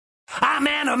I'm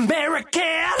an American.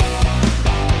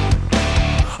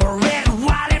 Red,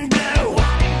 white, and blue.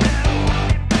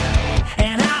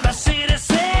 And I'm a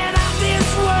citizen of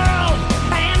this world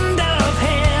and of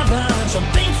heaven. Some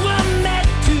things were meant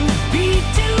to be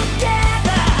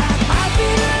together. I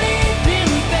believe in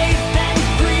faith and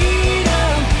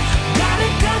freedom. Got a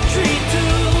country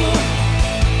too.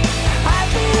 I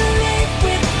believe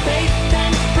with faith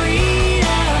and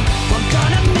freedom, we're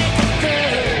gonna make it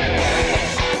good.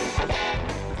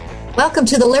 Welcome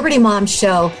to the Liberty Mom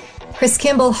Show. Chris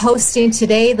Kimball hosting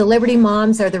today. The Liberty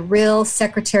Moms are the real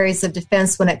secretaries of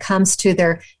defense when it comes to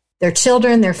their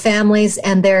children, their families,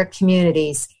 and their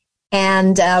communities.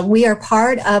 And we are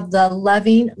part of the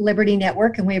Loving Liberty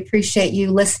Network, and we appreciate you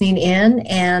listening in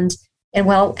and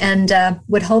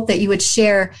would hope that you would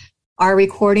share our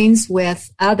recordings with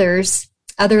other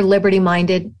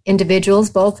liberty-minded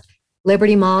individuals, both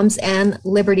Liberty Moms and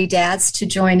Liberty Dads, to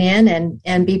join in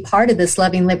and be part of this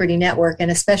Loving Liberty Network,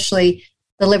 and especially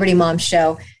the Liberty Mom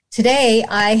Show. Today,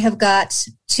 I have got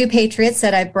two patriots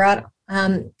that I brought,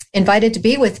 invited to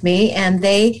be with me, and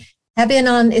they have been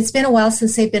on. It's been a while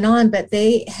since they've been on, but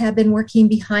they have been working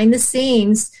behind the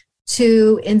scenes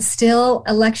to instill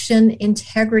election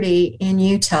integrity in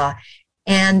Utah.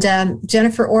 And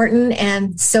Jennifer Orton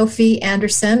and Sophie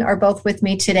Anderson are both with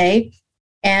me today.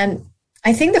 And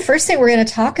I think the first thing we're going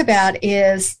to talk about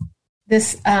is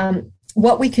this,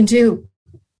 what we can do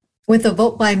with the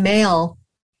vote by mail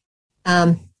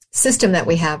system that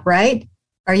we have, right?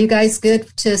 Are you guys good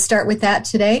to start with that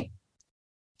today?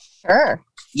 Sure.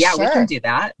 Yeah, sure. We can do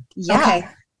that. Yeah. Okay.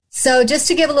 So just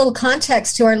to give a little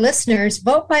context to our listeners,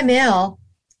 vote by mail,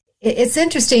 it's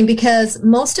interesting because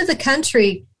most of the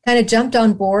country kind of jumped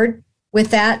on board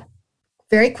with that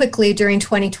very quickly during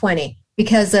 2020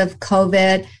 because of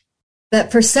COVID.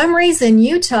 But for some reason,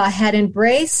 Utah had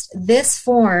embraced this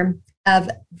form of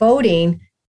voting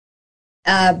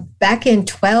back in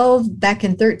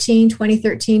 2013,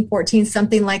 14,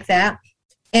 something like that.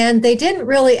 And they didn't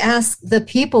really ask the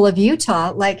people of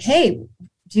Utah, like, hey,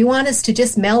 do you want us to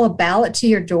just mail a ballot to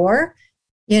your door?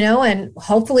 And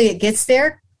hopefully it gets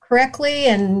there correctly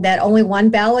and that only one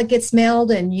ballot gets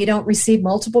mailed and you don't receive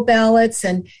multiple ballots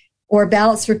or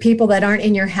ballots for people that aren't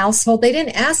in your household. They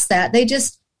didn't ask that. They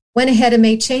just went ahead and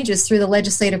made changes through the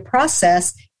legislative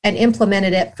process and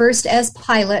implemented it first as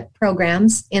pilot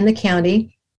programs in the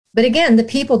county. But again, the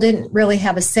people didn't really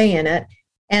have a say in it.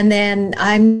 And then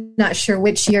I'm not sure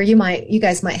which year you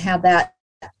guys might have that,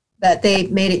 but they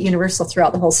made it universal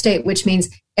throughout the whole state, which means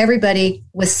everybody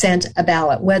was sent a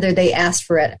ballot, whether they asked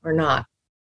for it or not.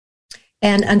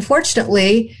 And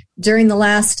unfortunately, during the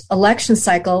last election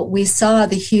cycle, we saw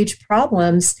the huge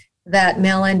problems that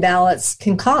mail-in ballots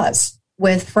can cause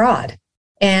with fraud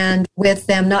and with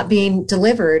them not being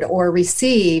delivered or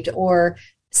received or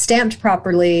stamped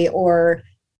properly or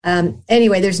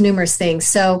anyway, there's numerous things.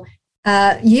 So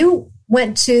you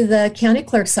went to the county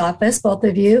clerk's office, both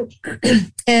of you,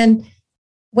 and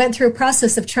went through a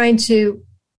process of trying to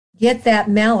get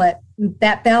that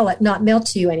ballot not mailed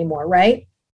to you anymore, right?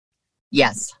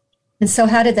 Yes. And so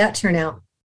how did that turn out?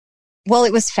 Well,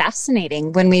 it was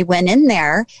fascinating when we went in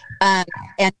there and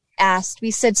asked,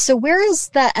 we said, so where is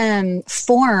the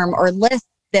form or list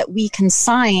that we can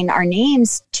sign our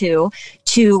names to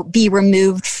be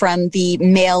removed from the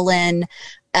mail-in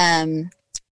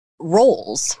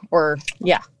rolls or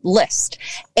list?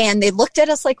 And they looked at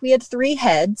us like we had three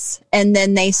heads. And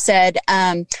then they said,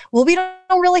 well, we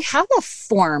don't really have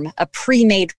a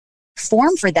pre-made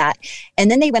form for that. And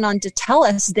then they went on to tell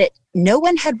us that no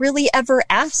one had really ever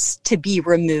asked to be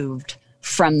removed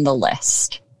from the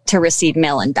list to receive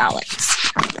mail-in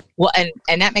ballots. Well,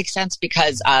 and that makes sense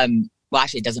because,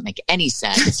 actually it doesn't make any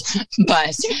sense,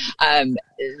 but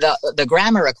the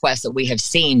grammar requests that we have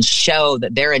seen show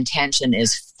that their intention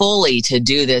is fully to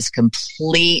do this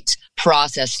complete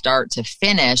process start to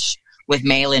finish with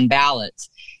mail-in ballots.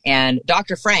 And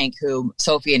Dr. Frank, who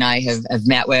Sophie and I have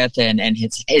met with and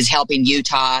is helping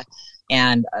Utah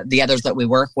and the others that we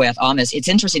work with on this, it's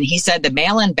interesting. He said the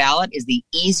mail-in ballot is the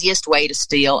easiest way to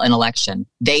steal an election.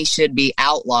 They should be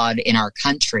outlawed in our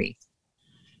country.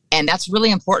 And that's really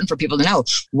important for people to know.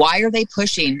 Why are they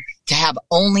pushing to have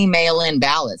only mail-in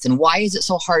ballots? And why is it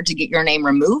so hard to get your name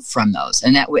removed from those?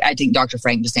 And that I think Dr.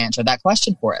 Frank just answered that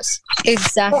question for us.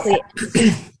 Exactly.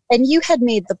 And you had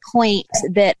made the point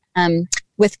that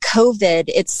with COVID,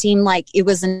 it seemed like it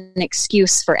was an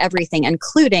excuse for everything,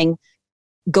 including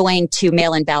going to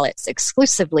mail-in ballots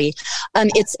exclusively.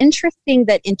 It's interesting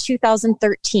that in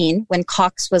 2013, when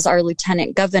Cox was our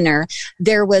lieutenant governor,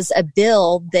 there was a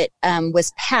bill that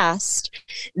was passed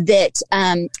that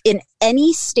in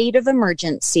any state of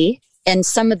emergency, and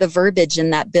some of the verbiage in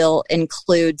that bill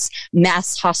includes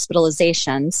mass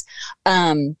hospitalizations,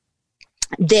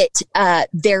 that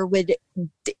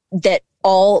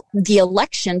all the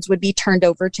elections would be turned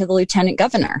over to the lieutenant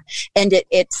governor. And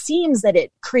it seems that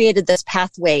it created this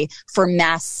pathway for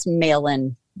mass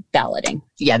mail-in balloting.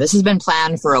 Yeah, this has been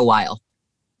planned for a while.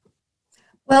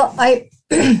 Well, I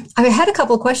had a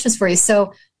couple of questions for you.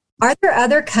 So are there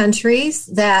other countries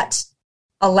that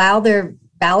allow their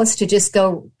ballots to just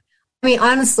go? I mean,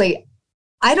 honestly,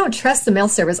 I don't trust the mail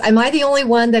service. Am I the only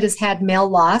one that has had mail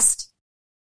lost?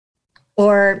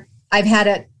 Or I've had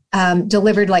it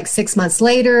delivered like 6 months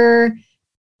later,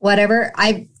 whatever.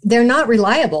 They're not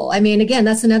reliable. I mean, again,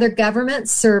 that's another government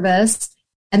service,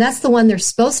 and that's the one they're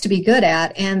supposed to be good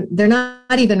at, and they're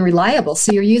not even reliable.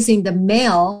 So you're using the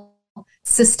mail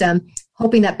system,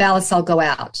 hoping that ballots all go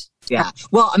out. Yeah.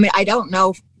 Well, I mean, I don't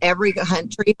know every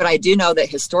country, but I do know that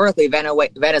historically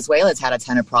Venezuela's had a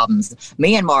ton of problems.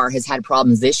 Myanmar has had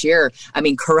problems this year. I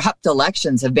mean, corrupt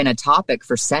elections have been a topic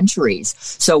for centuries.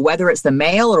 So whether it's the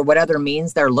mail or what other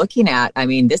means they're looking at, I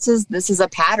mean, this is a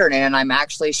pattern, and I'm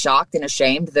actually shocked and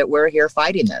ashamed that we're here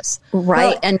fighting this.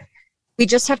 Right. And we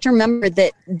just have to remember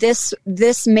that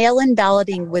this mail-in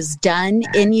balloting was done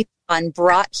in Iran,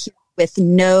 brought here with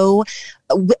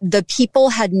the people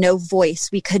had no voice.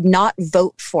 We could not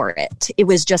vote for it. It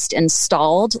was just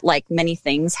installed, like many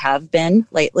things have been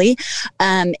lately.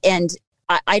 And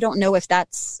I don't know if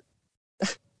that's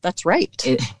right.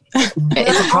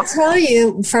 I'll tell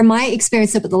you, from my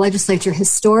experience up at the legislature,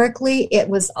 historically, it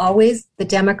was always the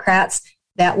Democrats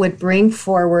that would bring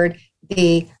forward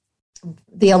the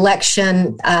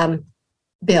election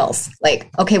bills.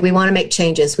 Like, okay, we want to make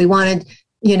changes. We wanted,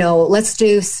 let's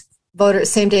do voter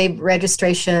same day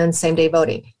registration, same day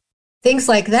voting, things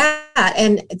like that.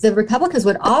 And the Republicans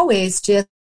would always just,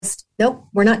 nope,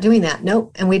 we're not doing that.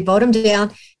 Nope. And we'd vote them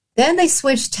down. Then they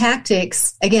switched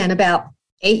tactics again about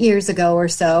 8 years ago or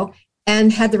so,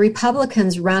 and had the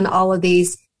Republicans run all of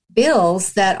these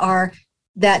bills that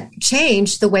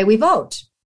change the way we vote.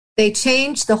 They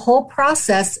changed the whole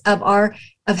process of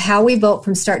how we vote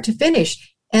from start to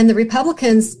finish. And the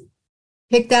Republicans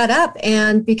picked that up.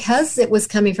 And because it was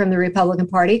coming from the Republican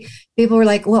Party, people were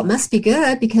like, well, it must be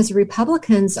good because the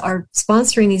Republicans are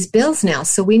sponsoring these bills now,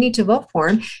 so we need to vote for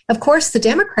them. Of course, the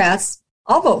Democrats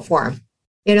all vote for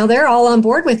them. They're all on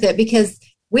board with it because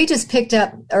we just picked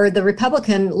up, or the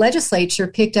Republican legislature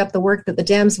picked up the work that the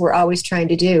Dems were always trying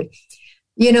to do.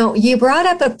 You brought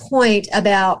up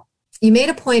you made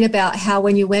a point about how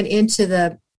when you went into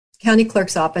the county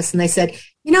clerk's office and they said,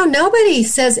 nobody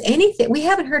says anything. We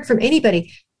haven't heard from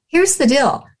anybody. Here's the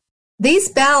deal. These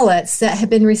ballots that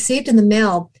have been received in the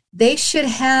mail, they should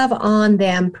have on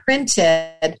them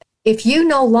printed, if you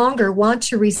no longer want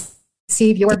to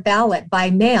receive your ballot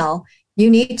by mail, you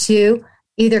need to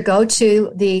either go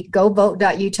to the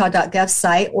govote.utah.gov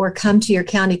site or come to your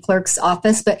county clerk's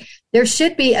office. But there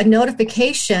should be a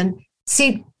notification.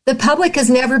 See, the public has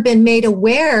never been made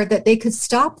aware that they could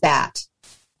stop that.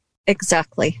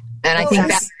 Exactly. And I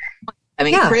think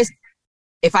Chris,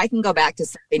 if I can go back to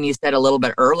something you said a little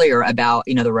bit earlier about,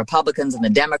 the Republicans and the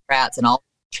Democrats and all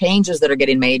changes that are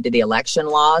getting made to the election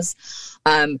laws.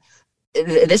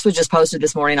 This was just posted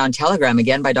this morning on Telegram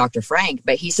again by Dr. Frank,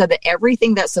 but he said that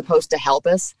everything that's supposed to help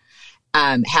us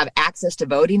have access to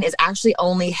voting is actually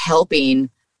only helping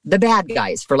the bad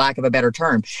guys, for lack of a better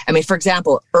term. I mean, for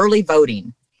example, early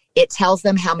voting, it tells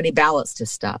them how many ballots to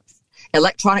stuff.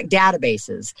 Electronic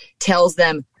databases tells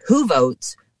them who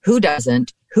votes, who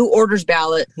doesn't, who orders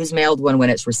ballot, who's mailed when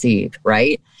it's received,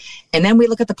 right? And then we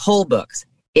look at the poll books.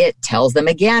 It tells them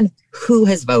again who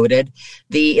has voted.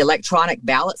 The electronic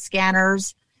ballot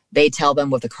scanners, they tell them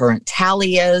what the current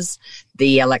tally is.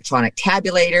 The electronic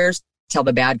tabulators tell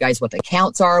the bad guys what the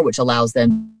counts are, which allows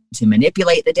them to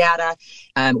manipulate the data.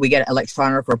 We get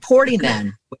electronic reporting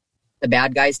then. The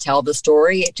bad guys tell the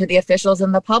story to the officials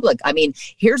and the public. I mean,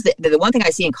 here's the one thing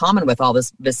I see in common with all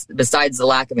this, besides the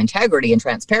lack of integrity and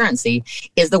transparency,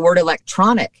 is the word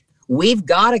electronic. We've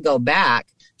got to go back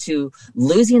to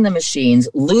losing the machines,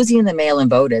 losing the mail-in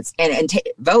votes,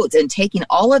 and taking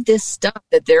all of this stuff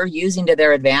that they're using to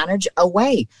their advantage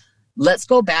away. Let's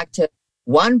go back to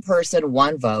one person,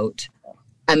 one vote,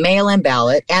 a mail-in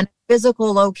ballot, and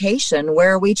physical location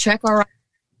where we check our.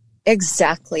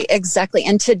 Exactly.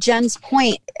 And to Jen's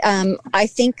point, I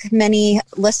think many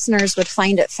listeners would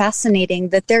find it fascinating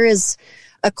that there is,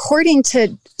 according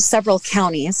to several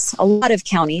counties, a lot of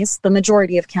counties, the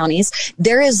majority of counties,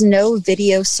 there is no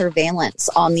video surveillance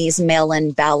on these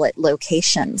mail-in ballot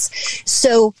locations.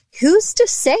 So who's to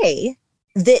say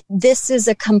that this is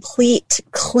a complete,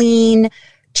 clean,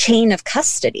 chain of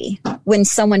custody when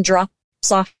someone drops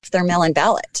off their mail-in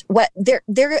ballot. There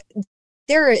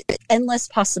are endless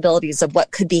possibilities of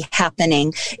what could be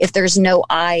happening if there's no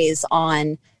eyes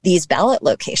on these ballot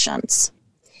locations.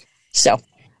 So.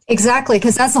 Exactly,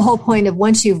 because that's the whole point of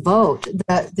once you vote,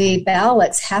 the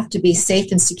ballots have to be safe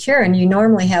and secure. And you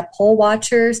normally have poll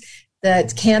watchers,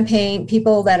 the campaign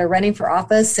people that are running for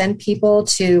office send people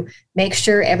to make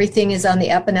sure everything is on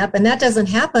the up and up. And that doesn't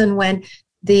happen when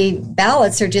the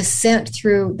ballots are just sent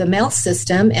through the mail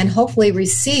system and hopefully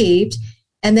received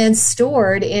and then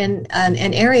stored in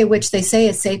an area which they say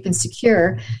is safe and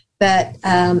secure. But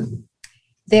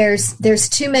there's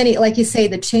too many, like you say,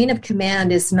 the chain of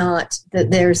command is not,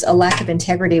 that there's a lack of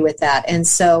integrity with that. And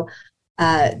so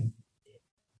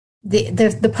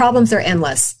the problems are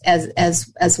endless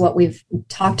as what we've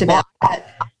talked about. I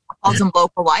called some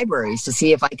local libraries to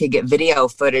see if I could get video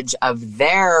footage of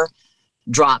their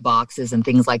drop boxes and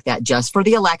things like that just for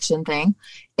the election thing.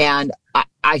 And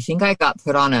I think I got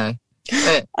put on a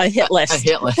hit list,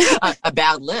 a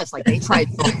bad list. Like they tried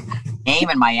to name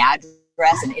and my address.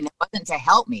 And it wasn't to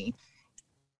help me.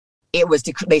 It was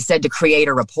they said to create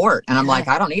a report. And I'm like,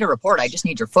 I don't need a report. I just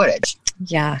need your footage.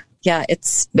 Yeah.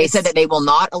 They said that they will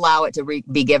not allow it to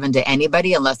be given to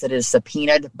anybody unless it is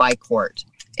subpoenaed by court.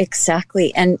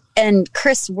 Exactly. And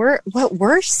Chris, what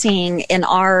we're seeing in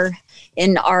our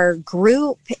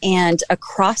group and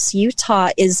across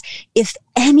Utah is if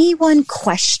anyone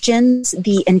questions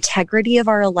the integrity of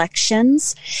our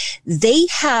elections, they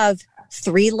have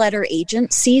 3-letter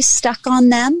agencies stuck on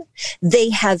them. They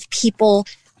have people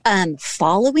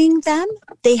following them.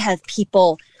 They have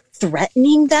people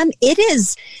threatening them. It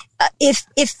is,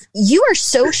 if you are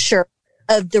so sure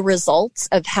of the results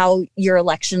of how your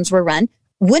elections were run,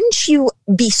 wouldn't you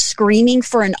be screaming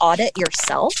for an audit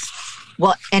yourself?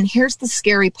 Well, and here's the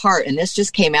scary part, and this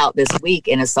just came out this week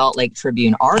in a Salt Lake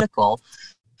Tribune article.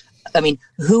 I mean,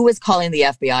 who is calling the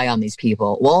FBI on these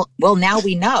people? Well, now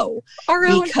we know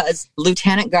because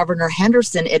Lieutenant Governor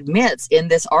Henderson admits in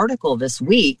this article this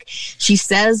week, she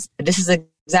says, this is an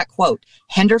exact quote,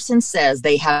 Henderson says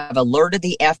they have alerted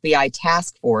the FBI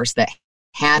task force that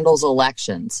handles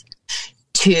elections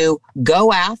to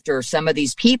go after some of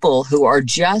these people who are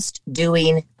just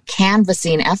doing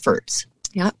canvassing efforts.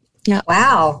 Yeah.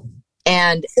 Wow.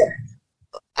 And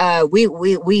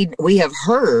we have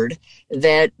heard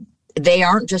that they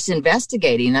aren't just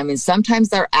investigating. I mean, sometimes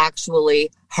they're actually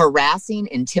harassing,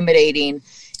 intimidating,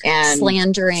 and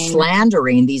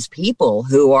slandering these people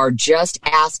who are just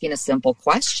asking a simple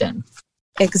question.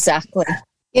 Exactly.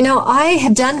 You know, I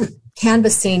have done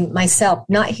canvassing myself,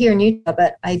 not here in Utah,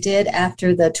 but I did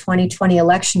after the 2020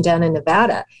 election down in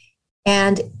Nevada.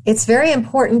 And it's very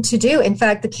important to do. In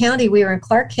fact, the county, we were in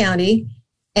Clark County,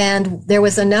 and there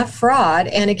was enough fraud.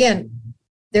 And again,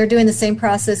 they're doing the same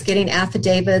process, getting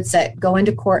affidavits that go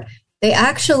into court. They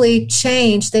actually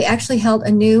held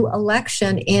a new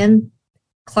election in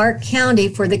Clark County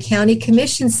for the county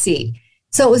commission seat.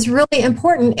 So it was really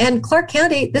important. And Clark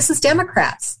County, this is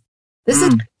Democrats. This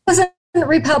wasn't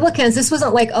Republicans. This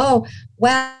wasn't like, oh,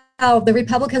 wow, the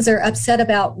Republicans are upset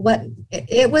about what.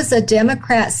 It was a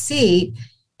Democrat seat.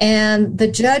 And the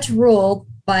judge ruled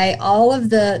by all of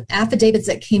the affidavits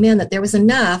that came in that there was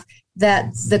enough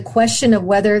that the question of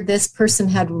whether this person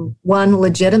had won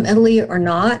legitimately or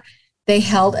not, they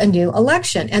held a new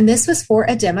election. And this was for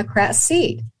a Democrat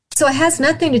seat. So it has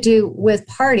nothing to do with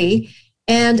party.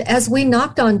 And as we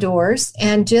knocked on doors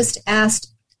and just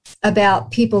asked about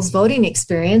people's voting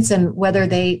experience and whether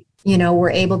they, were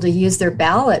able to use their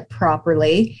ballot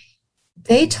properly,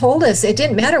 they told us it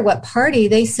didn't matter what party.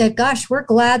 They said, gosh, we're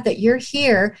glad that you're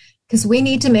here because we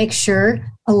need to make sure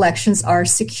elections are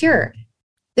secure.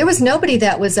 There was nobody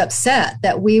that was upset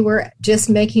that we were just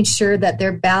making sure that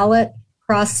their ballot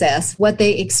process, what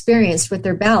they experienced with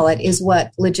their ballot, is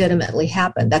what legitimately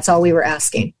happened. That's all we were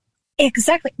asking.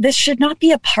 Exactly. This should not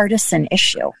be a partisan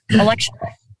issue. Election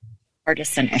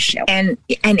partisan issue. And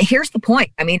here's the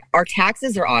point. I mean, our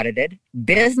taxes are audited,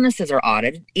 businesses are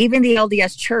audited, even the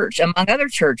LDS Church, among other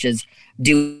churches,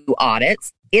 do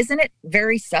audits. Isn't it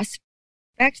very suspect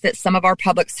that some of our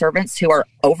public servants who are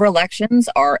over elections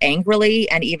are angrily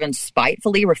and even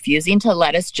spitefully refusing to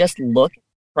let us just look at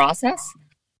the process?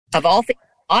 Of all things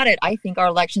audit, I think our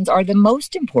elections are the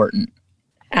most important.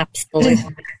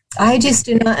 Absolutely. I just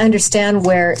do not understand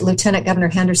where Lieutenant Governor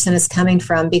Henderson is coming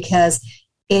from because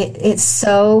it's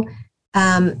so,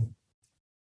 like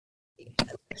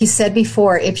you said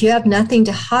before, if you have nothing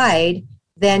to hide,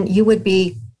 then you would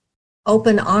be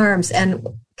open arms and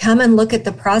come and look at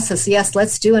the process. Yes,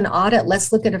 let's do an audit.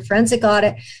 Let's look at a forensic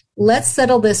audit. Let's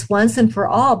settle this once and for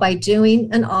all by doing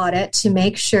an audit to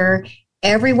make sure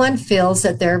everyone feels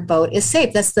that their vote is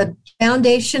safe. That's the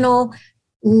foundational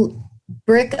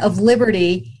brick of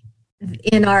liberty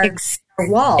in our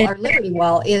wall. Our liberty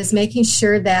wall is making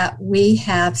sure that we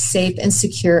have safe and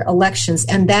secure elections,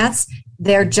 and that's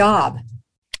their job.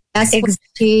 That's what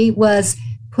she was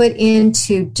put in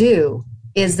to do,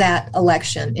 is that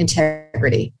election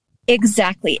integrity.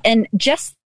 Exactly. And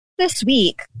just this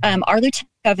week, our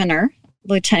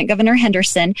Lieutenant Governor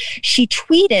Henderson, she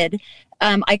tweeted,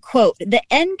 I quote, "The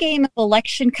end game of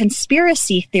election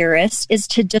conspiracy theorists is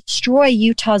to destroy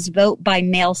Utah's vote by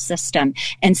mail system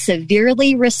and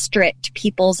severely restrict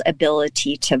people's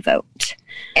ability to vote."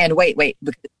 And wait,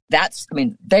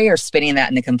 they are spinning that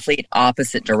in the complete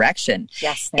opposite direction.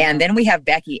 Yes. And then we have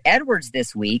Becky Edwards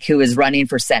this week, who is running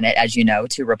for Senate, as you know,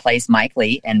 to replace Mike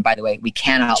Lee. And by the way, we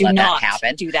cannot let that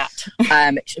happen. Do that.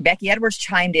 Becky Edwards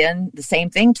chimed in the same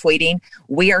thing, tweeting,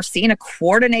 "We are seeing a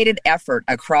coordinated effort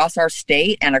across our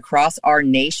state and across our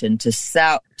nation to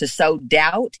sow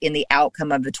doubt in the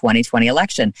outcome of the 2020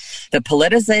 election. The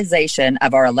politicization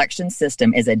of our election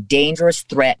system is a dangerous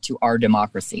threat to our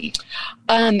democracy."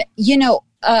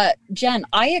 Jen,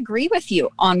 I agree with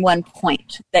you on one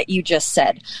point that you just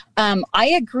said. I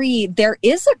agree there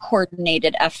is a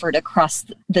coordinated effort across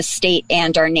the state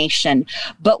and our nation,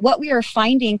 but what we are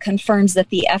finding confirms that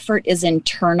the effort is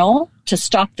internal to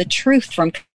stop the truth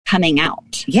from coming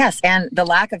out. Yes, and the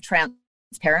lack of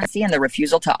transparency and the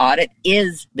refusal to audit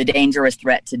is the dangerous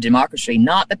threat to democracy,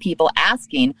 not the people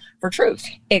asking for truth.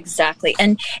 Exactly.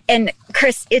 And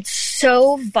Chris, it's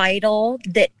so vital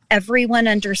that everyone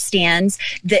understands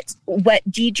that what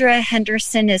Deidre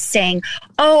Henderson is saying,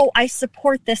 oh, I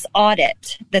support this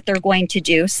audit that they're going to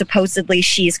do. Supposedly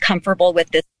she's comfortable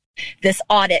with this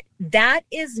audit. That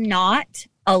is not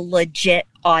a legit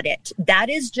audit. That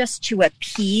is just to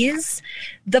appease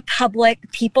the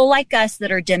public, people like us that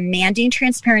are demanding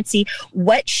transparency.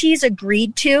 What she's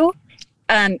agreed to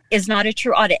is not a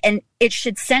true audit, and it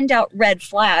should send out red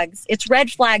flags. It's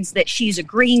red flags that she's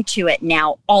agreeing to it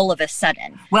now all of a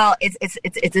sudden. Well,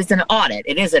 it's an audit.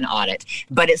 It is an audit,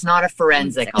 but it's not a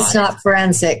forensic audit. It's not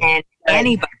forensic. And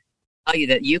anybody can tell you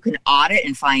that you can audit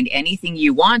and find anything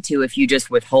you want to if you just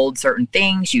withhold certain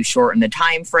things, you shorten the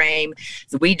time frame.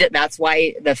 So that's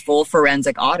why the full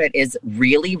forensic audit is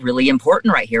really, really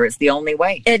important right here. It's the only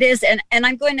way. It is, and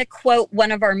I'm going to quote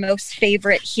one of our most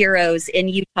favorite heroes in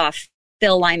Utah,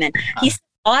 Phil Lyman. He said,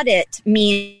 audit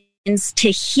means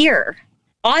to hear.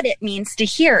 Audit means to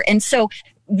hear. And so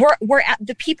we're at,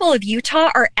 the people of Utah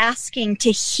are asking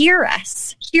to hear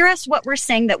us what we're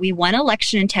saying, that we want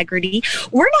election integrity.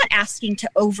 We're not asking to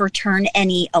overturn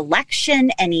any election,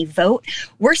 any vote.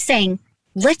 We're saying,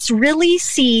 let's really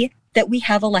see that we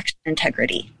have election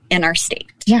integrity in our state.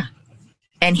 Yeah.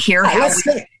 And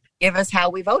give us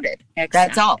how we voted.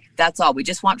 Exactly. That's all. We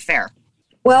just want fair.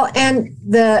 Well, and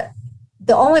the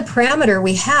only parameter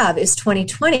we have is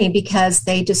 2020, because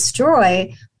they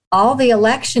destroy all the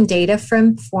election data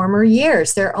from former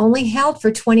years. They're only held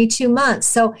for 22 months.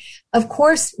 So, of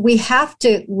course, we have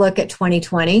to look at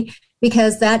 2020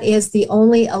 because that is the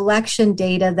only election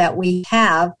data that we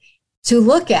have to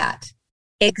look at.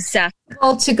 Exactly.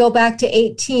 To go back to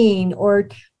 18 or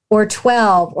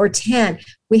 12 or 10,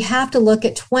 we have to look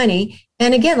at 20.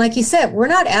 And again, like you said, we're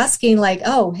not asking like,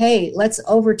 oh, hey, let's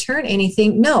overturn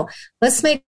anything. No, let's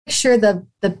make sure the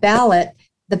ballots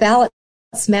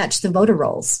match the voter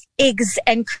rolls.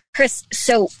 And Chris,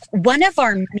 so one of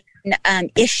our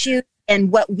main issues,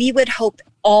 and what we would hope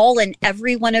all and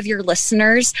every one of your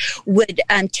listeners would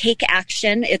take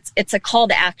action, it's a call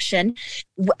to action,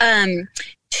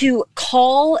 to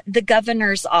call the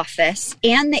governor's office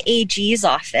and the AG's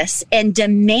office and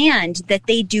demand that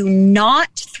they do not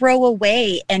throw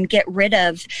away and get rid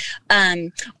of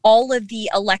all of the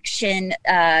election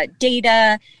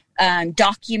data,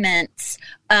 documents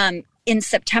in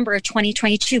September of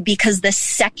 2022, because the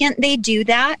second they do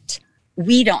that,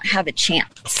 we don't have a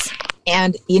chance.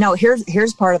 And,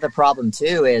 here's part of the problem,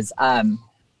 too, is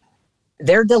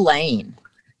they're delaying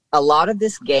a lot of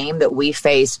this game that we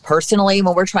face personally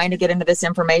when we're trying to get into this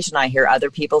information. I hear other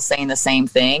people saying the same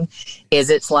thing, is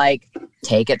it's like,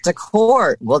 take it to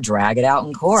court. We'll drag it out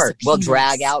in court. We'll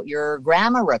drag out your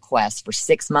grammar request for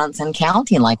 6 months and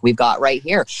counting, like we've got right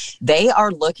here. They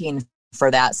are looking for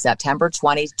that September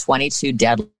 2022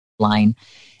 deadline.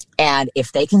 And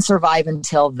if they can survive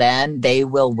until then, they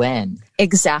will win.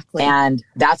 Exactly. And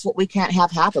that's what we can't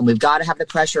have happen. We've got to have the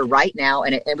pressure right now,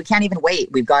 and we can't even wait.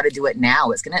 We've got to do it now.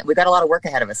 We've got a lot of work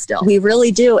ahead of us still. We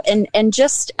really do. And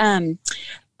just,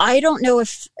 I don't know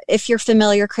if you're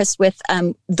familiar, Chris, with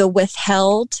the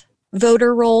withheld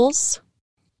voter rolls.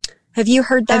 Have you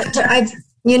heard that?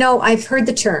 I've heard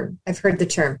the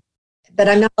term, but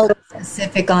I'm not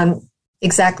specific on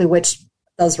exactly which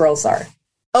those rolls are.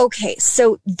 Okay,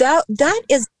 so that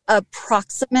is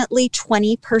approximately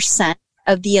 20%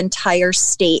 of the entire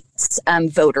state's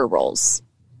voter rolls.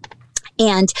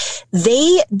 And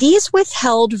these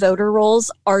withheld voter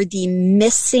rolls are the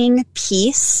missing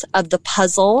piece of the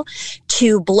puzzle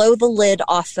to blow the lid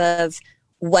off of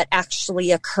what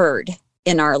actually occurred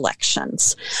in our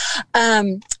elections.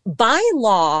 By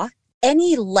law,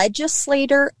 any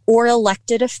legislator or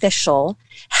elected official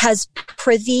has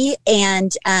privy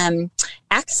and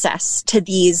access to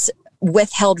these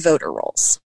withheld voter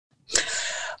rolls.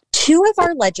 2 of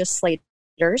our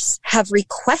legislators have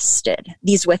requested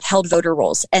these withheld voter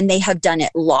rolls, and they have done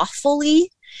it lawfully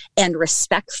and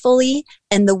respectfully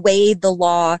and the way the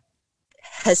law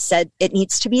has said it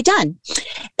needs to be done.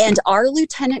 And our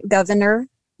Lieutenant Governor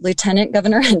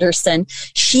Henderson,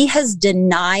 she has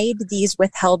denied these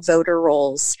withheld voter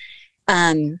rolls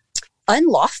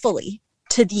unlawfully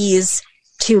to these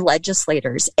 2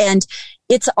 legislators. And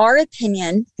it's our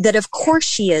opinion that of course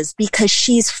she is, because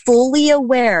she's fully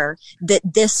aware that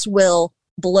this will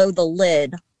blow the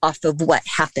lid off of what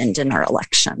happened in our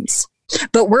elections.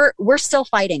 But we're still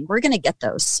fighting. We're going to get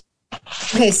those.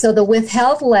 Okay, so the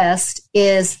withheld list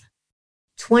is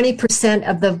 20%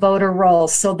 of the voter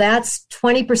rolls. So that's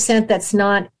 20% that's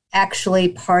not actually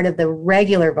part of the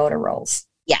regular voter rolls.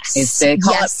 Yes. They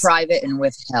call it private and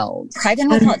withheld. Private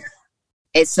and withheld.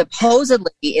 It's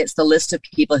supposedly, it's the list of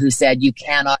people who said you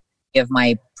cannot give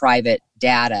my private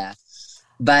data.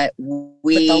 But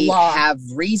we have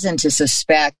reason to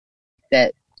suspect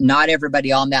that not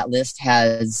everybody on that list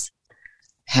has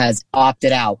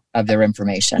opted out of their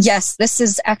information. Yes, this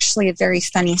is actually a very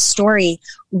funny story.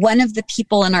 One of the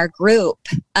people in our group,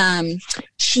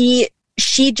 she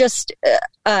just,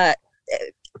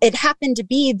 it happened to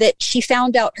be that she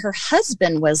found out her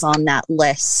husband was on that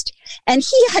list, and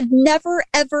he had never,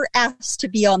 ever asked to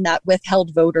be on that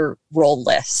withheld voter roll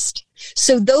list.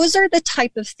 So those are the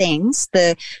type of things,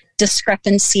 the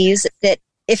discrepancies, that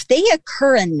if they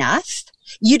occur enough,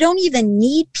 you don't even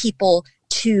need people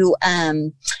to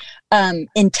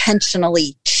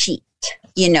intentionally cheat.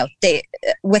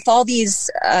 With all these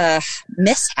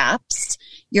mishaps,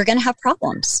 you're going to have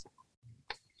problems.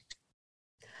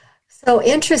 So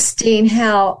interesting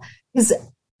how, because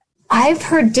I've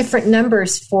heard different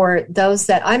numbers for those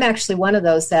that, I'm actually one of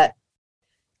those that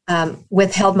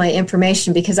withheld my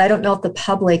information, because I don't know if the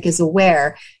public is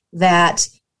aware that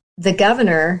the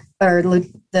governor or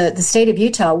the state of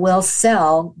Utah will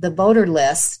sell the voter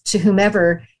list to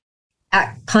whomever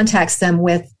contacts them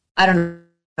with, I don't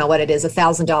know what it is,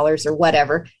 $1,000 or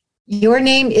whatever. Your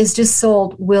name is just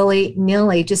sold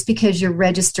willy-nilly just because you're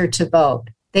registered to vote.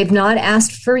 They've not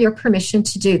asked for your permission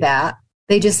to do that.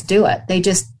 They just do it. They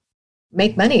just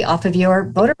make money off of your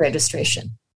voter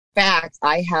registration. In fact,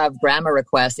 I have grandma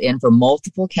requests in for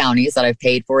multiple counties that I've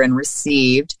paid for and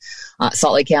received.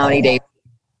 Salt Lake County, Dave,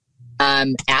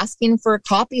 asking for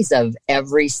copies of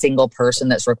every single person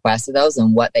that's requested those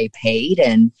and what they paid.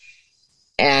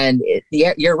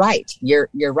 You're right.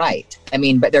 You're right. I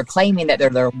mean, but they're claiming that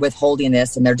they're withholding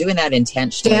this, and they're doing that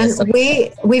intentionally.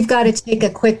 Dan, we've got to take a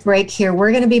quick break here.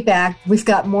 We're going to be back. We've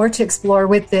got more to explore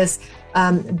with this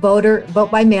vote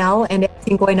by mail and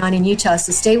everything going on in Utah.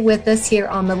 So stay with us here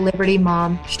on the Liberty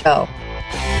Mom Show.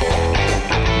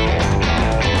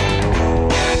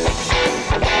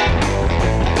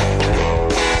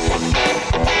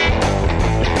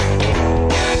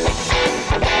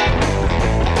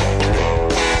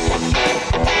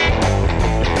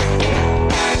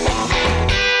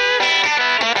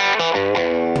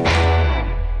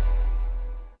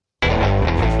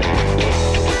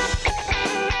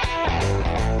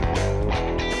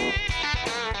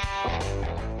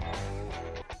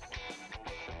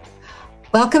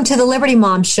 Welcome to the Liberty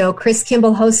Mom Show. Chris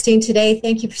Kimball hosting today.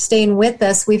 Thank you for staying with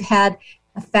us. We've had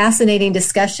a fascinating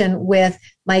discussion with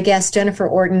my guests, Jennifer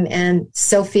Orton and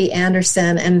Sophie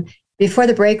Anderson. And before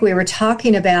the break, we were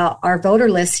talking about our voter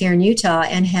list here in Utah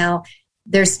and how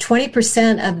there's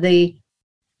 20% of the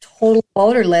total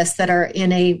voter list that are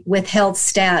in a withheld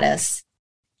status.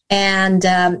 And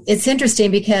it's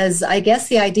interesting because I guess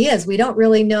the idea is we don't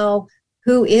really know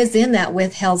who is in that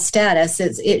withheld status.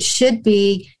 It should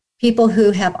be people who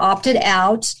have opted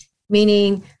out,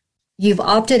 meaning you've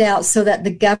opted out so that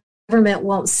the government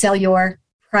won't sell your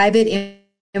private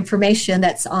information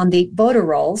that's on the voter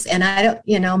rolls. And I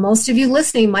don't, most of you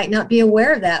listening might not be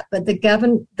aware of that, but the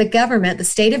government, the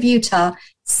state of Utah,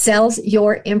 sells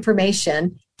your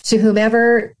information to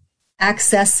whomever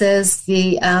accesses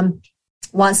the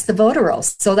wants the voter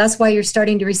rolls. So that's why you're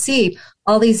starting to receive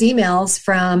all these emails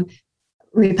from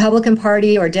Republican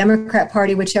Party or Democrat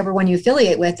Party, whichever one you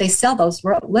affiliate with. They sell those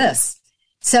lists.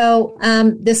 So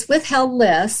this withheld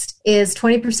list is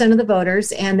 20% of the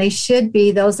voters, and they should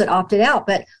be those that opted out.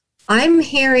 But I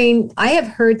have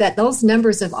heard that those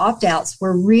numbers of opt-outs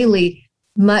were really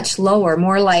much lower,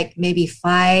 more like maybe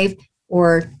 5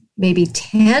 or maybe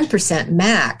 10%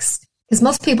 max, because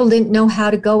most people didn't know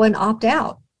how to go and opt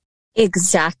out.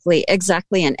 Exactly.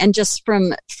 And just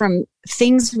from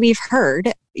things we've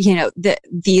heard,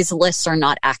 these lists are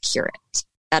not accurate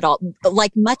at all.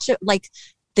 Like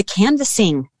the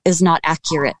canvassing is not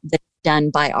accurate that's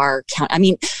done by our count. I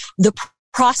mean, the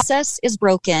process is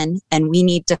broken, and we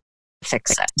need to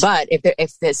fix it. But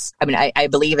if this, I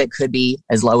believe it could be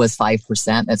as low as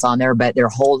 5% that's on there, but they're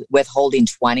withholding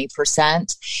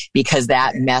 20% because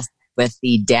that messed with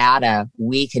the data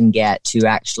we can get to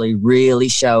actually really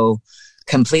show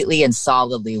completely and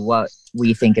solidly what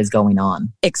we think is going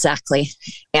on. Exactly.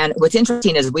 And what's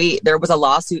interesting is there was a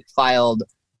lawsuit filed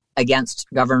against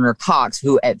Governor Cox,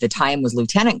 who at the time was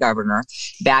lieutenant governor,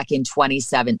 back in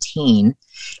 2017.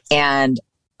 And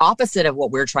opposite of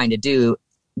what we're trying to do,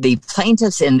 the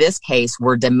plaintiffs in this case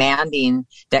were demanding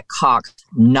that Cox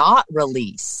not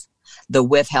release the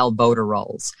withheld voter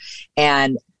rolls.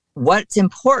 And what's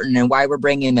important and why we're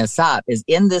bringing this up is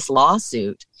in this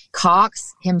lawsuit,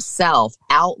 Cox himself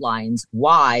outlines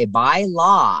why, by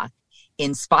law,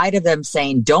 in spite of them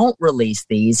saying don't release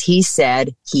these, he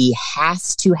said he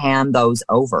has to hand those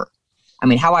over. I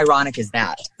mean, how ironic is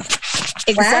that?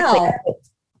 Exactly. Wow.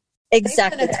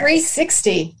 Exactly. A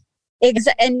 360. And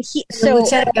the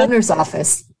Lieutenant Governor's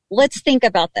office. Let's think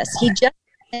about this. He just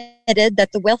admitted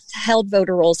that the withheld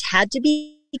voter rolls had to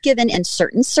be given in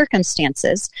certain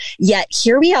circumstances, yet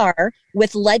here we are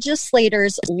with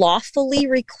legislators lawfully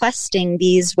requesting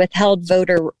these withheld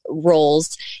voter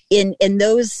rolls in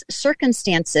those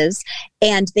circumstances,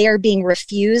 and they are being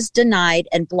refused, denied,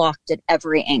 and blocked at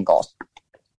every angle.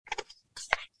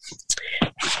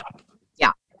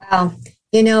 Yeah. Wow.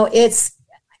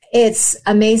 It's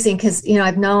amazing because,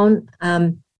 I've known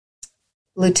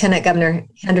Lieutenant Governor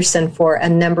Henderson for a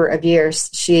number of years.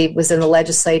 She was in the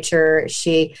legislature.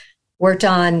 She worked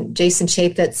on Jason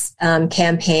Chaffetz's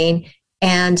campaign.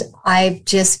 And I've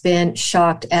just been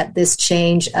shocked at this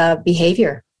change of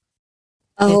behavior.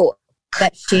 Oh,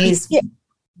 that she's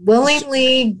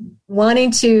willingly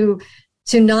wanting to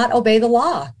not obey the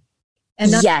law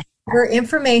and not give her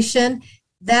information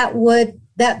that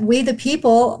we, the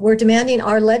people, were demanding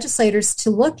our legislators to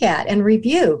look at and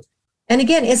review. And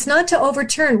again, it's not to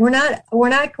overturn. We're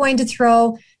not going to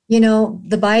throw,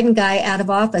 the Biden guy out of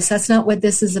office. That's not what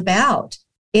this is about.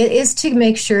 It is to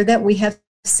make sure that we have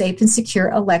safe and secure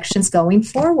elections going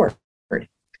forward.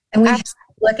 And we have to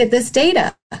look at this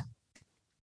data.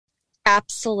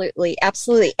 Absolutely.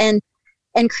 And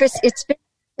Chris, it's been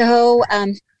so,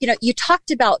 you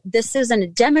talked about this isn't a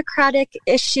Democratic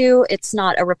issue. It's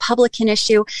not a Republican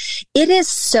issue. It is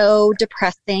so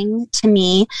depressing to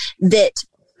me that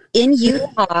in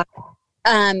Utah,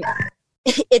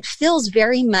 it feels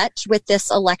very much with this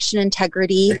election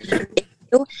integrity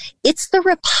issue, it's the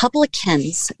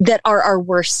Republicans that are our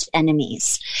worst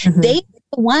enemies. Mm-hmm. They are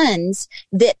the ones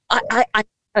that, I'm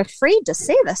afraid to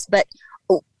say this, but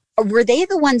were they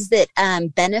the ones that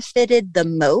benefited the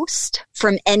most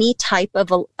from any type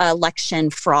of election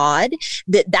fraud?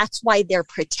 That's why they're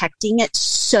protecting it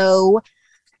so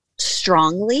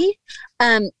strongly.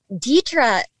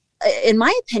 Deidre, in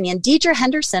my opinion, Deidre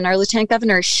Henderson, our lieutenant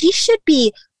governor, she should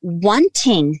be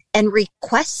wanting and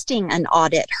requesting an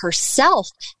audit herself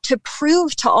to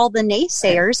prove to all the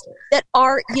naysayers that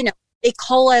they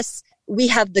call us, we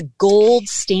have the gold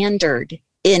standard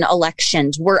in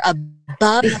elections. We're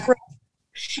above,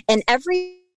 and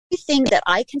everything that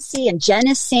I can see and Jen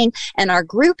is seeing and our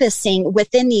group is seeing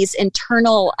within these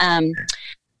internal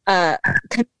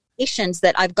communications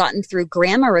that I've gotten through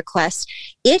grandma requests,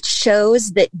 it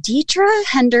shows that Deidre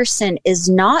Henderson is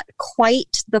not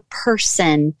quite the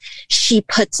person she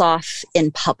puts off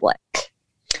in public.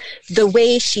 The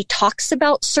way she talks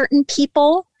about certain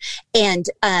people and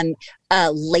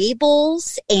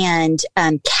labels and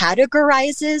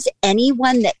categorizes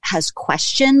anyone that has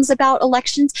questions about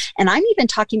elections. And I'm even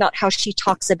talking about how she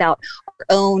talks about our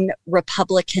own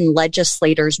Republican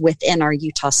legislators within our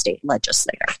Utah State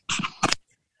Legislature.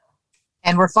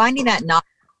 And we're finding that not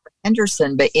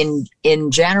Henderson, but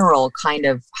in general, kind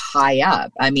of high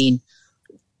up. I mean,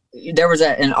 there was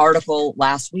an article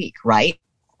last week, right?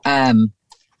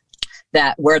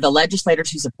 that where the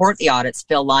legislators who support the audits,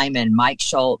 Phil Lyman, Mike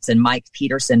Schultz, and Mike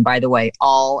Peterson, by the way,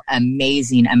 all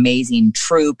amazing, amazing,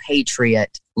 true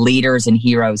patriot leaders and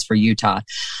heroes for Utah.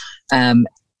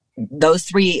 Those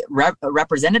three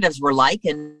representatives were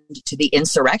likened to the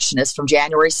insurrectionists from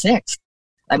January 6th.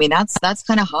 I mean, that's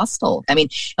kind of hostile. I mean,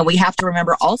 and we have to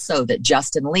remember also that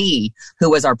Justin Lee, who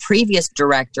was our previous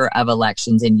director of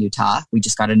elections in Utah, we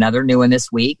just got another new one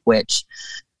this week, which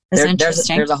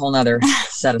there's a whole nother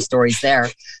set of stories there.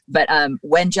 But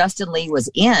when Justin Lee was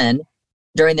in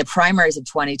during the primaries of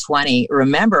 2020,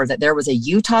 remember that there was a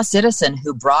Utah citizen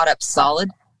who brought up solid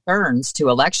concerns to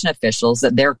election officials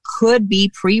that there could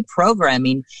be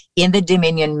pre-programming in the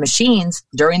Dominion machines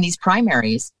during these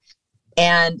primaries.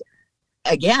 And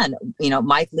again,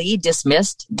 Mike Lee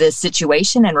dismissed the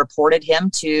situation and reported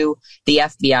him to the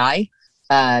FBI,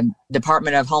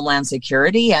 Department of Homeland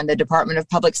Security, and the Department of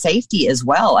Public Safety as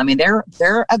well. I mean,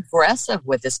 they're aggressive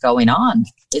with this going on.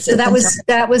 So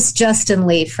that was Justin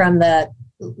Lee from the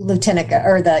lieutenant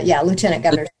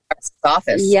governor's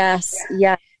office. Yes.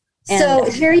 Yeah. So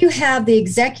here you have the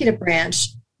executive branch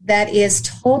that is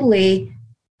totally,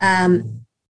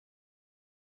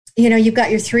 you've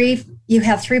got you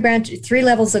have three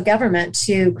levels of government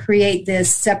to create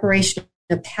this separation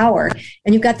of power.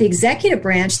 And you've got the executive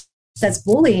branch that's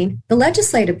bullying the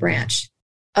legislative branch.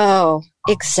 Oh,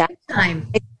 exactly.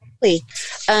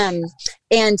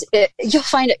 And you'll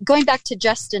find it going back to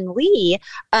Justin Lee,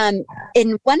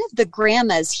 in one of the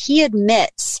grandmas, he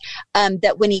admits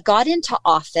that when he got into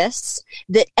office,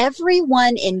 that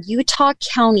everyone in Utah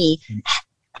County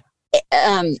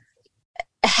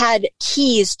had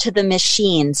keys to the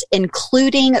machines,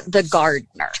 including the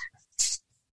gardener.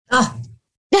 Oh.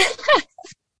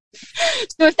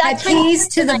 So if that keys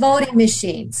to the voting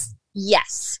machines.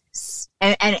 Yes.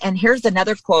 And here's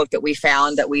another quote that we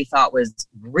found that we thought was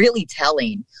really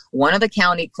telling. One of the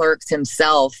county clerks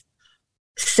himself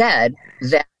said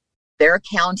that their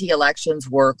county elections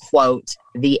were, quote,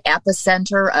 the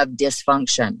epicenter of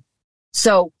dysfunction.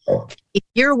 So if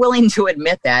you're willing to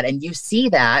admit that and you see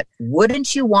that,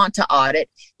 wouldn't you want to audit,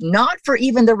 not for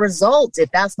even the results,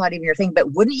 if that's not even your thing,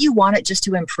 but wouldn't you want it just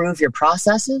to improve your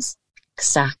processes?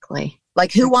 Exactly.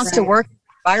 Like who wants to work in an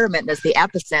environment that's the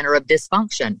epicenter of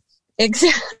dysfunction?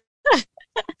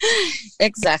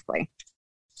 Exactly.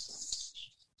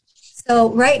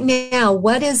 So right now,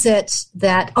 what is it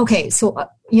that, so,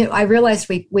 I realized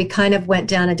we kind of went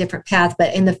down a different path,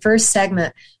 but in the first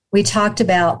segment, we talked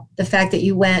about the fact that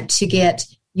you went to get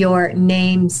your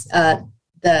names,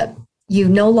 you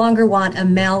no longer want a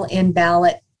mail-in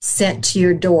ballot sent to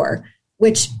your door,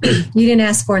 which you didn't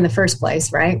ask for in the first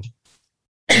place, right?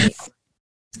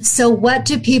 So what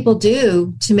do people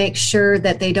do to make sure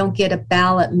that they don't get a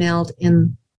ballot mailed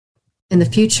in the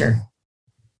future?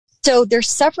 So there's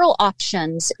several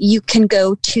options. You can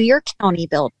go to your county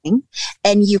building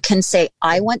and you can say,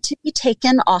 I want to be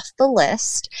taken off the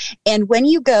list. And when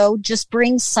you go, just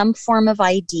bring some form of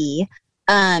ID.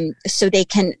 So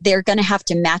they're going to have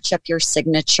to match up your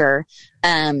signature.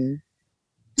 And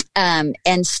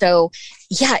so,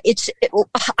 yeah,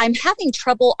 I'm having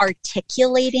trouble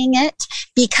articulating it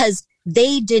because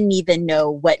they didn't even know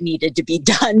what needed to be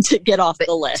done to get off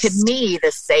the list. To me,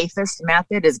 the safest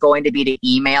method is going to be to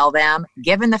email them.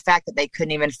 Given the fact that they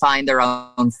couldn't even find their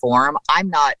own form, I'm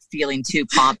not feeling too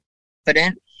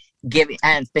confident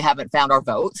and they haven't found our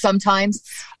vote sometimes.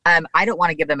 I don't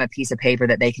want to give them a piece of paper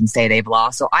that they can say they've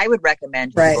lost. So I would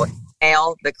recommend you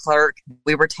email the clerk.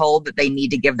 We were told that they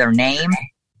need to give their name,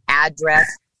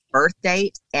 address, birth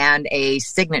date, and a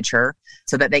signature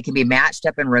so that they can be matched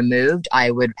up and removed.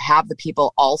 I would have the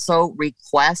people also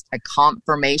request a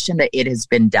confirmation that it has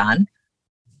been done.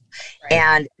 Right.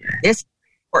 And this is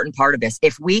an important part of this.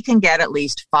 If we can get at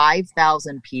least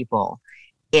 5,000 people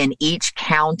in each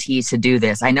county to do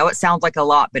this, I know it sounds like a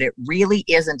lot, but it really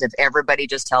isn't if everybody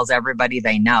just tells everybody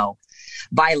they know.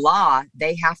 By law,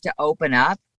 they have to open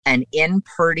up an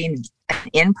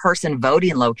in-person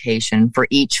voting location for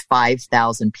each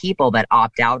 5,000 people that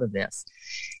opt out of this.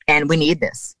 And we need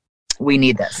this.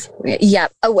 Yeah.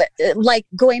 Like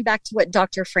going back to what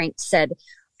Dr. Frank said,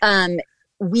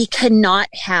 we cannot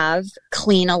have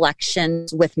clean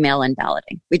elections with mail-in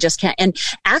balloting. We just can't. And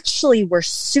actually, we're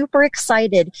super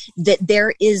excited that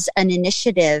there is an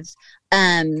initiative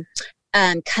coming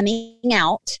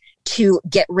out to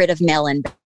get rid of mail-in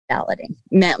balloting.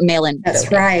 Mail-in. That's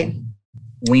right.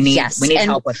 We need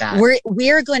help with that.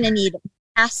 We're going to need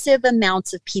massive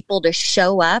amounts of people to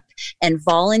show up and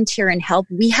volunteer and help.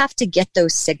 We have to get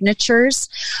those signatures.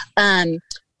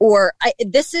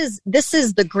 this is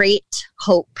the great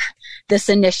hope, this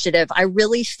initiative. I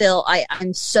really feel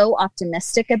I'm so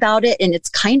optimistic about it, and it's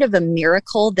kind of a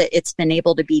miracle that it's been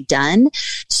able to be done.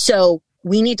 So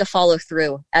we need to follow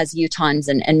through as Utahns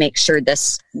and make sure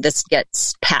this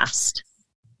gets passed.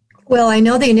 Well, I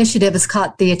know the initiative has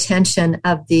caught the attention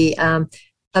of the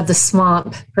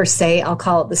swamp, per se. I'll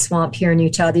call it the swamp here in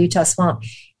Utah, the Utah swamp,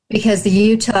 because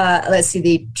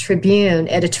the Tribune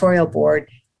editorial board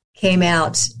came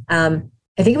out, I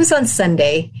think it was on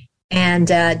Sunday, and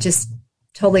just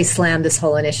totally slammed this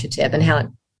whole initiative and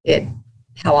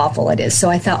how awful it is. So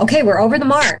I thought, okay, we're over the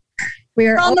mark.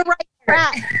 We're on the right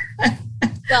track.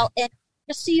 Well, and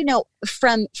just so you know,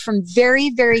 from very,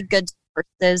 very good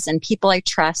sources and people I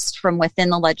trust from within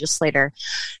the legislature,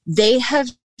 they have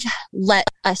let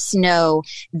us know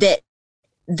that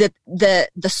the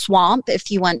swamp,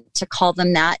 if you want to call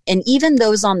them that, and even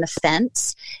those on the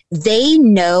fence, they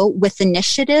know with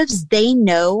initiatives, they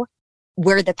know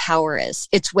where the power is.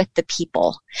 It's with the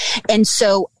people. And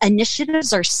so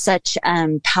initiatives are such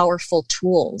powerful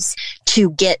tools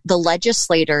to get the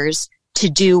legislators to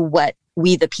do what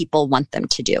we, the people, want them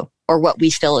to do, or what we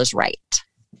feel is right.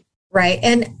 Right.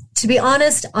 And to be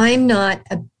honest, I'm not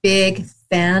a big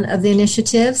fan of the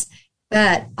initiatives,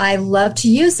 but I love to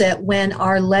use it when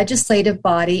our legislative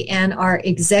body and our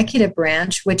executive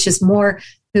branch, which is more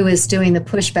who is doing the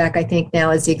pushback, I think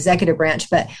now is the executive branch,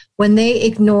 but when they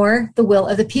ignore the will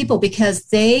of the people, because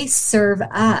they serve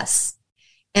us.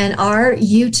 And our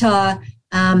Utah,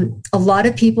 a lot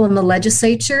of people in the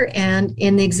legislature and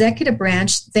in the executive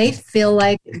branch, they feel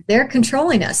like they're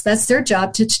controlling us. That's their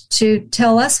job to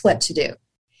tell us what to do.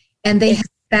 And they have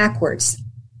it backwards.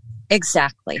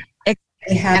 Exactly.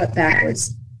 They have it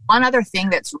backwards. One other thing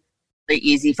that's really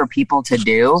easy for people to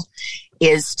do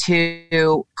is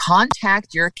to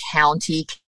contact your county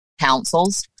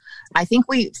councils. I think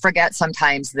we forget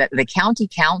sometimes that the county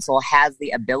council has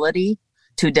the ability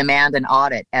to demand an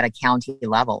audit at a county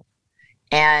level.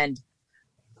 And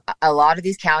a lot of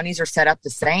these counties are set up the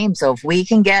same. So if we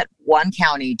can get 1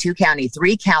 county, 2 counties,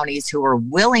 3 counties who are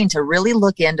willing to really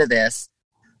look into this,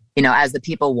 as the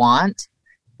people want,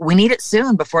 we need it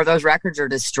soon before those records are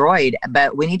destroyed.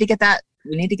 But we need to get that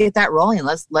rolling.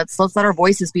 Let's let our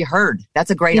voices be heard.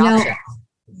 That's a great option.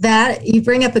 That you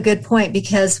bring up a good point,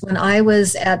 because when I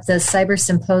was at the Cyber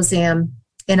Symposium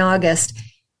in August,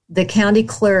 the county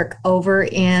clerk over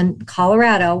in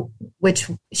Colorado, which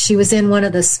she was in one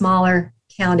of the smaller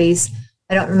counties,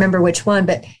 I don't remember which one,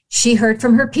 but she heard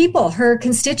from her people. Her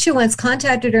constituents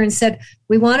contacted her and said,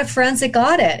 we want a forensic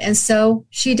audit. And so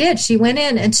she did. She went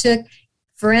in and took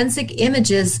forensic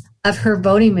images of her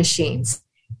voting machines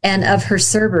and of her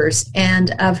servers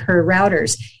and of her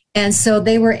routers. And so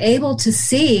they were able to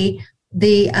see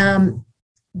the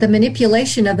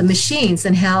manipulation of the machines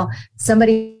and how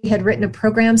somebody had written a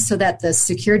program so that the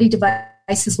security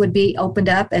devices would be opened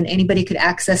up and anybody could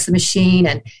access the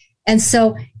machine. And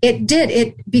so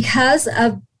because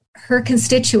of her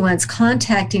constituents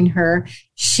contacting her,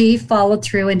 she followed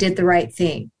through and did the right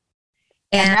thing.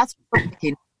 And that's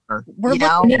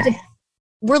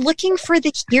we're looking for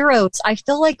the heroes. I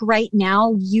feel like right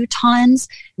now, Utahns,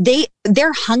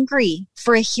 they're hungry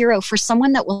for a hero, for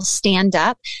someone that will stand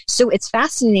up. So it's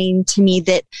fascinating to me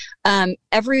that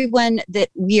everyone that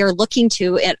we are looking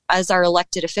to as our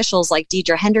elected officials, like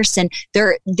Deidre Henderson,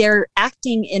 they're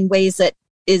acting in ways that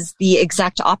is the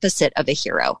exact opposite of a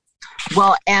hero.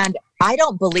 Well, and I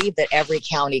don't believe that every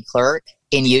county clerk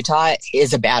in Utah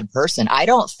is a bad person. I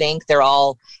don't think they're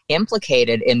all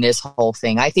implicated in this whole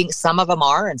thing. I think some of them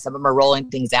are, and some of them are rolling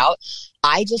things out.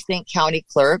 I just think county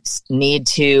clerks need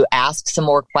to ask some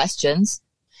more questions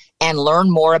and learn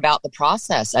more about the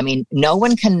process. I mean, no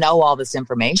one can know all this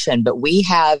information, but we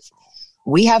have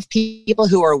people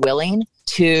who are willing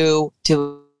to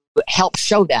help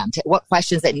show them what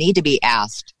questions that need to be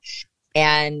asked.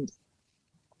 And,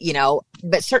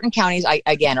 but certain counties,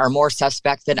 again, are more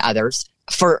suspect than others.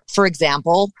 For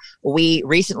example, we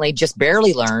recently just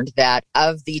barely learned that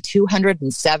of the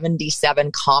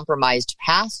 277 compromised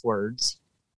passwords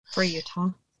for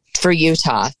Utah,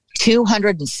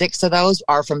 206 of those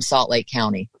are from Salt Lake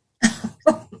County.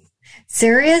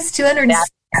 Serious? 200 out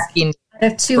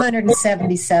of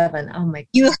 277. Oh my!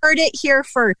 You heard it here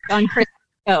first on Chris.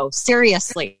 Oh,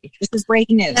 seriously, this is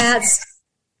breaking news. That's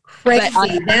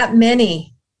crazy. That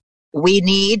many.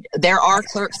 There are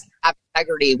clerks of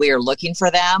integrity. We are looking for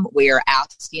them. We are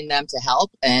asking them to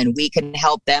help, and we can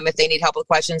help them if they need help with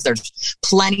questions. There's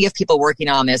plenty of people working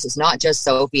on this. It's not just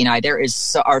Sophie and I. There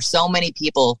are so many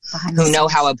people who know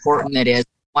how important it is.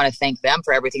 I want to thank them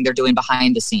for everything they're doing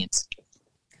behind the scenes.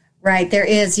 Right, there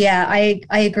is. Yeah, I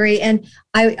agree. And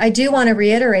I do want to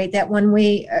reiterate that when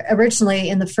we originally,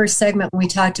 in the first segment, when we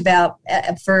talked about,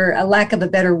 for a lack of a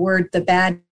better word, the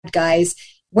bad guys,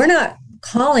 we're not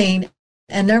calling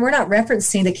and we're not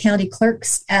referencing the county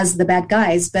clerks as the bad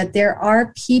guys, but there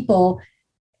are people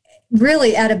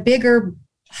really at a bigger,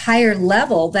 higher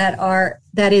level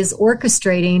that is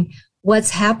orchestrating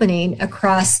what's happening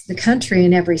across the country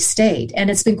in every state. And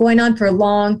it's been going on for a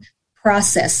long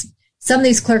process. Some of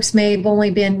these clerks may have only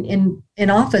been in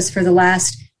office for the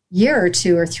last year or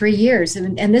 2 or 3 years.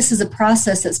 And this is a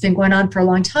process that's been going on for a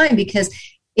long time, because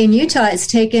in Utah, it's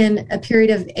taken a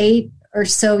period of 8 or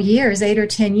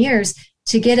 10 years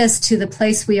to get us to the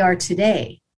place we are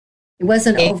today. It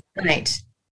wasn't overnight.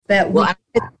 But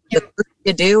the first thing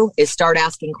to do is start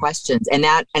asking questions. And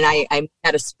I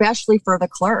that especially for the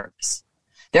clerks.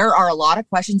 There are a lot of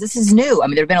questions. This is new. I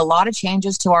mean, there have been a lot of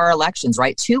changes to our elections,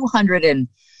 right? 200 and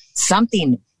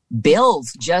something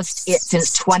bills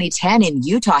since 2010 in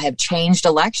Utah have changed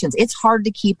elections. It's hard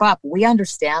to keep up. We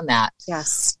understand that.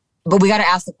 Yes. But we got to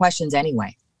ask the questions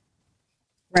anyway.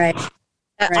 Right.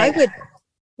 I would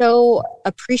so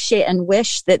appreciate and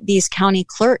wish that these county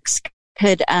clerks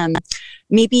could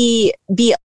maybe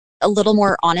be a little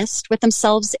more honest with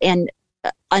themselves and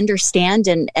understand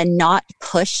and not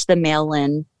push the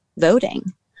mail-in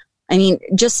voting. I mean,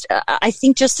 I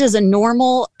think just as a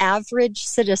normal average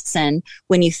citizen,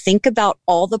 when you think about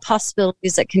all the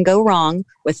possibilities that can go wrong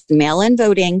with mail-in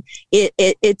voting,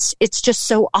 it's just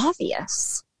so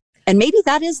obvious. And maybe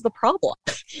that is the problem.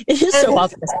 It is so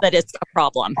obvious that it's a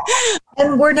problem.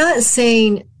 And we're not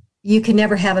saying you can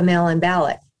never have a mail-in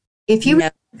ballot. If you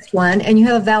request one and you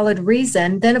have a valid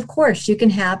reason, then of course you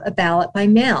can have a ballot by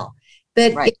mail.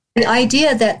 But right. The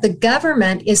idea that the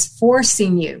government is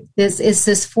forcing you,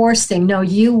 this forcing, no,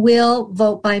 you will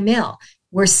vote by mail.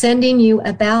 We're sending you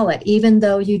a ballot, even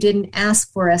though you didn't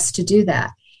ask for us to do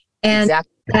that. And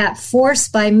exactly. That force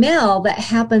by mail that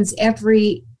happens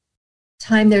every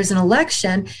time there's an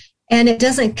election, and it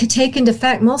doesn't take into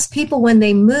fact, most people when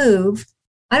they move,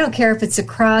 I don't care if it's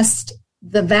across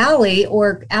the valley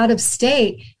or out of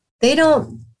state,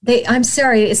 I'm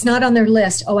sorry, it's not on their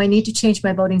list. Oh, I need to change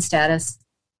my voting status.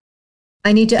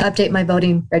 I need to update my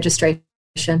voting registration.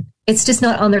 It's just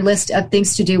not on their list of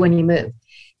things to do when you move.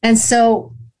 And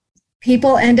so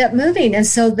people end up moving. And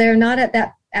so they're not at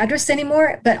that address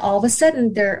anymore, but all of a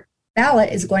sudden their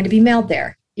ballot is going to be mailed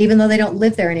there, even though they don't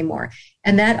live there anymore.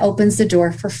 And that opens the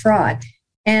door for fraud.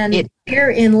 And here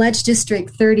in Ledge District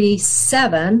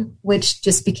 37, which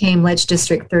just became Ledge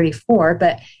District 34,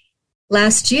 but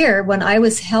last year when I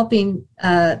was helping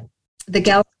the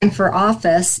gal running for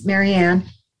office, Marianne,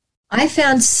 I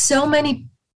found so many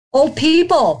old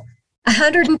people,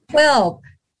 112,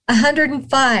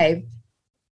 105.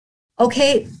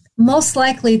 Okay, most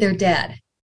likely they're dead.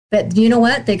 But you know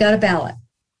what? They got a ballot.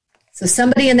 So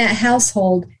somebody in that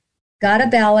household got a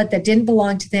ballot that didn't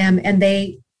belong to them, and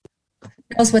who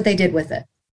knows what they did with it,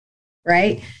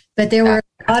 right? But there were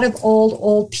a lot of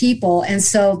old people, and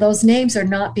so those names are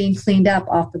not being cleaned up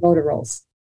off the voter rolls.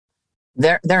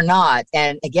 They're not.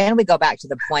 And again, we go back to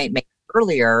the point made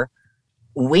earlier.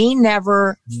 We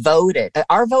never voted.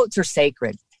 Our votes are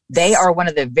sacred. They are one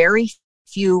of the very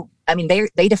few. I mean,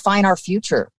 they define our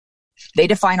future. They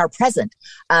define our present.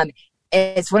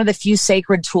 It's one of the few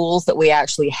sacred tools that we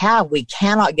actually have. We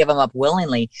cannot give them up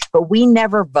willingly, but we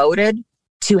never voted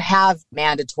to have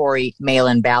mandatory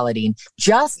mail-in balloting,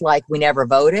 just like we never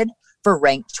voted for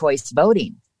ranked choice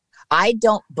voting. I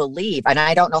don't believe, and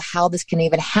I don't know how this can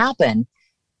even happen,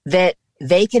 that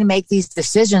they can make these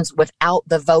decisions without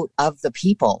the vote of the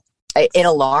people. It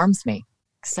alarms me.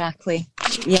 Exactly.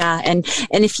 Yeah. And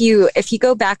if you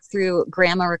go back through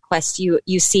grandma requests,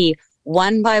 you see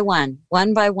one by one,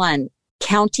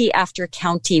 county after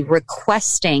county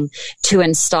requesting to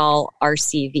install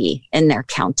RCV in their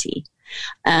county.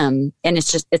 And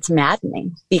it's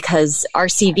maddening, because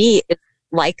RCV is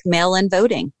like mail-in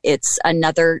voting. It's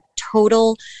another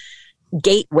total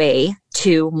gateway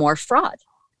to more fraud.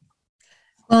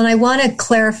 Well, and I want to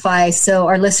clarify so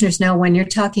our listeners know, when you're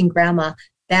talking grandma,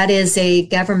 that is a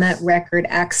government record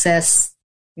access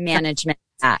management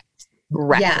act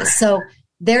record. Yeah, so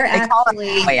they're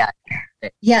actually FOIA.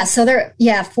 So they're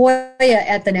FOIA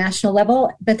at the national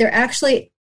level, but they're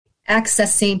actually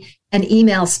accessing an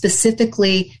email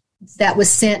specifically that was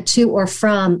sent to or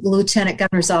from the Lieutenant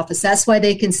Governor's office. That's why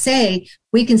they can say,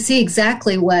 we can see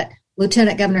exactly what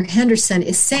Lieutenant Governor Henderson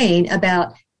is saying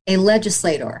about a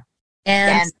legislator.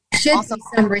 And should be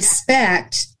some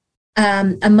respect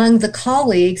among the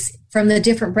colleagues from the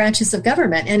different branches of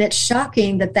government. And it's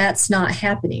shocking that that's not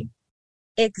happening.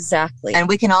 Exactly. And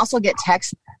we can also get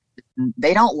text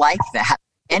they don't like that.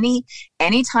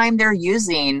 Anytime they're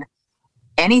using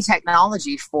any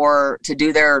technology to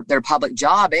do their public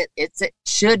job, it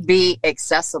should be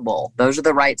accessible. Those are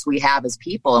the rights we have as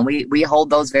people, and we hold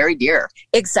those very dear.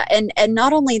 Exactly. And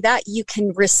not only that, you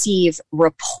can receive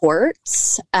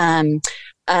reports,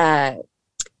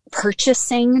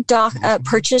 purchasing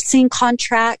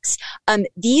contracts.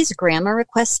 These GRAMA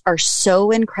requests are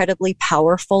so incredibly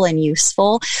powerful and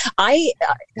useful.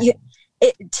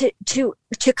 To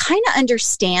kind of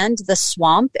understand the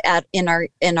swamp in our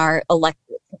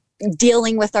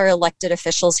dealing with our elected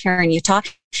officials here in Utah,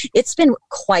 it's been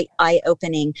quite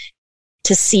eye-opening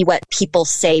to see what people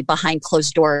say behind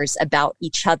closed doors about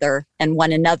each other and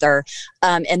one another,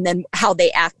 and then how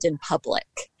they act in public.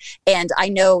 And I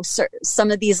know some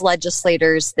of these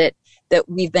legislators that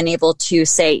we've been able to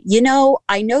say,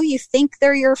 I know you think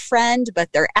they're your friend,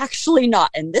 but they're actually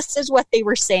not. And this is what they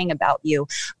were saying about you.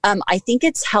 I think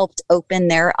it's helped open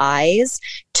their eyes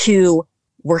to,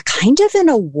 we're kind of in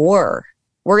a war.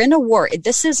 We're in a war.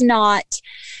 This is not,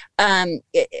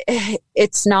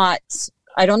 it's not,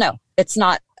 I don't know. It's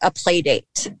not a play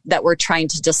date that we're trying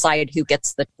to decide who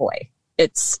gets the toy.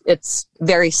 It's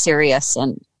very serious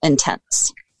and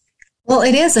intense. Well,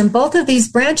 it is. And both of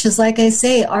these branches, like I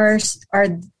say, are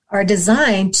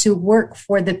designed to work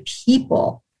for the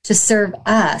people, to serve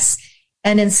us.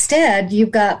 And instead, you've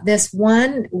got this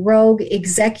one rogue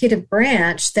executive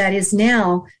branch that is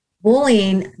now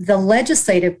bullying the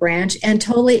legislative branch and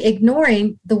totally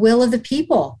ignoring the will of the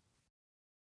people.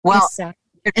 Well,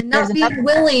 and not being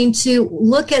willing to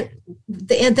look at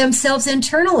themselves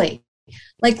internally.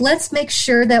 Like, let's make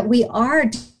sure that we are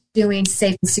doing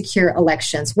safe and secure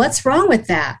elections. What's wrong with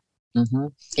that? Mm-hmm.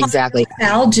 Exactly.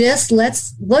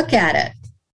 Let's look at it.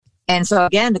 And so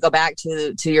again, to go back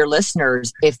to your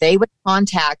listeners, if they would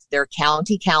contact their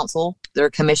county council,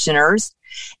 their commissioners,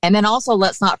 and then also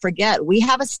let's not forget, we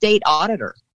have a state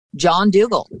auditor, John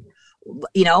Dougal.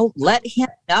 Let him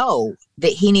know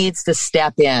that he needs to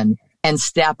step in and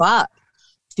step up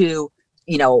to,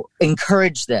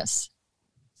 encourage this.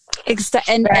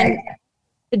 And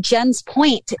Jen's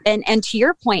point, and to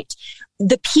your point,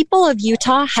 the people of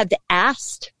Utah have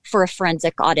asked for a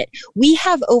forensic audit. We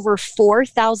have over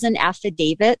 4,000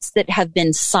 affidavits that have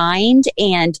been signed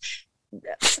and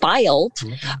filed,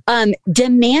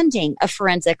 demanding a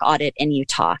forensic audit in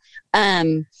Utah.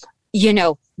 That's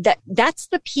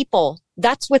the people.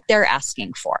 That's what they're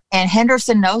asking for. And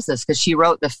Henderson knows this because she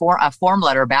wrote a form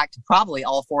letter back to probably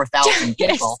all 4,000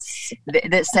 people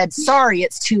that said, "Sorry,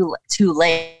 it's too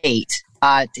late.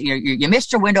 You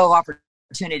missed your window of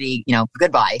opportunity.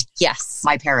 Goodbye." Yes,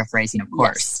 my paraphrasing, of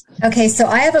course. Yes. Okay, so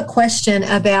I have a question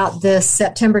about the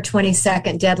September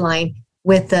 22nd deadline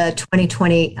with the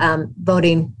 2020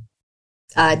 voting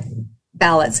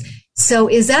ballots. So,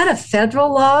 is that a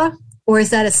federal law or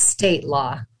is that a state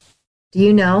law? Do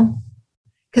you know?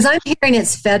 Because I'm hearing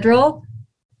it's federal,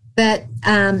 but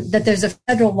that there's a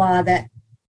federal law that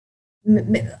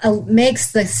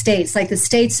makes the states, like the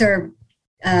states are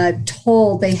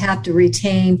told they have to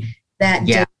retain that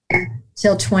data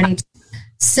till 20.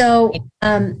 So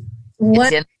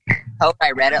what?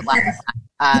 I read it last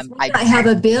time. I have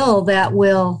a bill that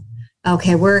will.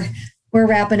 Okay, we're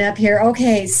wrapping up here.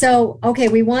 Okay, so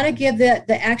we want to give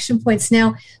the action points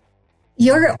now.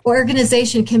 Your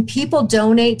organization, can people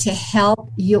donate to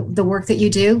help the work that you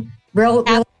do? Real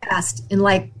fast and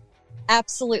like.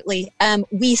 Absolutely.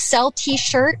 We sell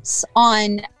T-shirts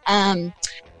on.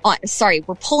 Sorry,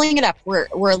 we're pulling it up. We're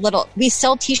a little. We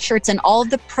sell T-shirts, and all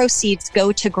of the proceeds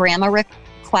go to GRAMA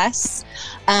requests.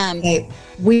 Okay,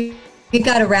 we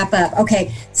got to wrap up.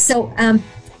 Okay, so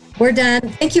we're done.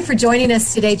 Thank you for joining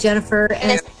us today, Jennifer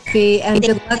and Sophie, and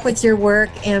good luck with your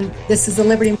work. And this is the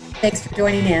Liberty. Thanks for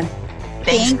joining in.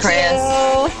 Thanks, Chris.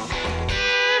 Thank you.